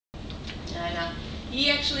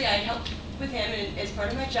I helped with him, and as part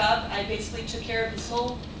of my job, I basically took care of his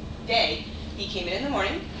whole day. He came in the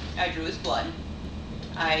morning, I drew his blood,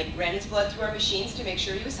 I ran his blood through our machines to make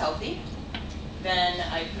sure he was healthy. Then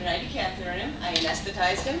I put an IV catheter in him, I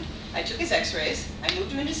anesthetized him, I took his x-rays, I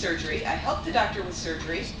moved him into surgery, I helped the doctor with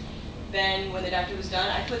surgery. Then when the doctor was done,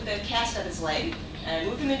 I put the cast on his leg, and I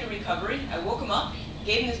moved him into recovery. I woke him up,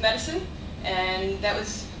 gave him his medicine, and that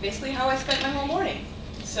was basically how I spent my whole morning.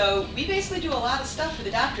 So we basically do a lot of stuff for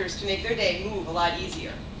the doctors to make their day move a lot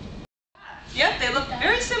easier. Yep, they look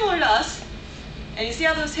very similar to us. And you see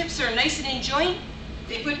how those hips are nice and in joint?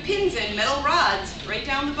 They put pins in, metal rods, right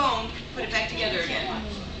down the bone, put it back together again.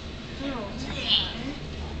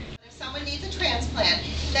 If someone needs a transplant,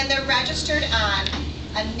 then they're registered on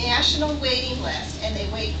a national waiting list and they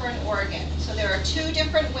wait for an organ. So there are two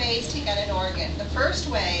different ways to get an organ. The first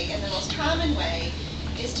way, and the most common way,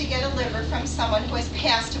 is to get a liver from someone who has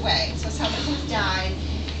passed away. So someone who's died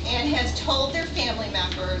and has told their family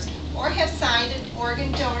members or have signed an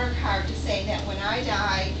organ donor card to say that when I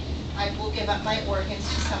die, I will give up my organs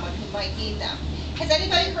to someone who might need them. Has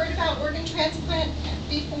anybody heard about organ transplant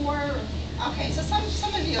before? Okay, so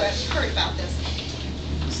some of you have heard about this.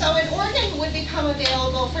 So an organ would become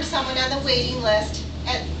available for someone on the waiting list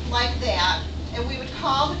like that, and we would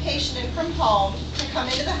call the patient in from home to come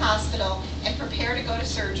into the hospital and prepare to go to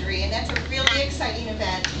surgery, and that's a really exciting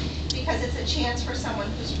event because it's a chance for someone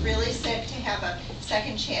who's really sick to have a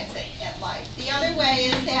second chance at life. The other way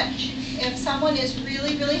is that if someone is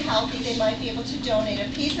really, really healthy, they might be able to donate a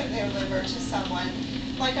piece of their liver to someone,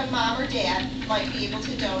 like a mom or dad might be able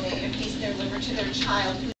to donate a piece of their liver to their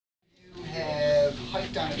child. You have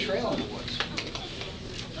hiked on a trail in the woods.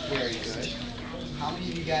 Very good. How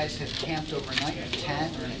many of you guys have camped overnight in a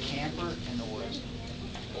tent or in a camper in the woods?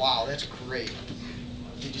 Wow, that's great.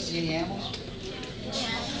 Did you see any animals?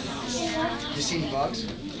 Did you see any bugs?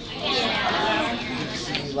 Did you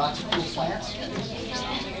see lots of cool plants?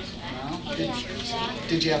 No?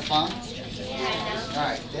 Did you have fun?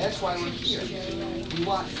 Alright, that's why we're here. We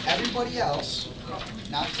want everybody else,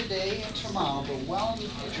 not today and tomorrow, but well in the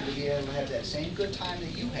future, to be able to have that same good time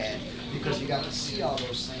that you had because you got to see all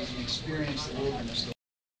those things and experience the wilderness.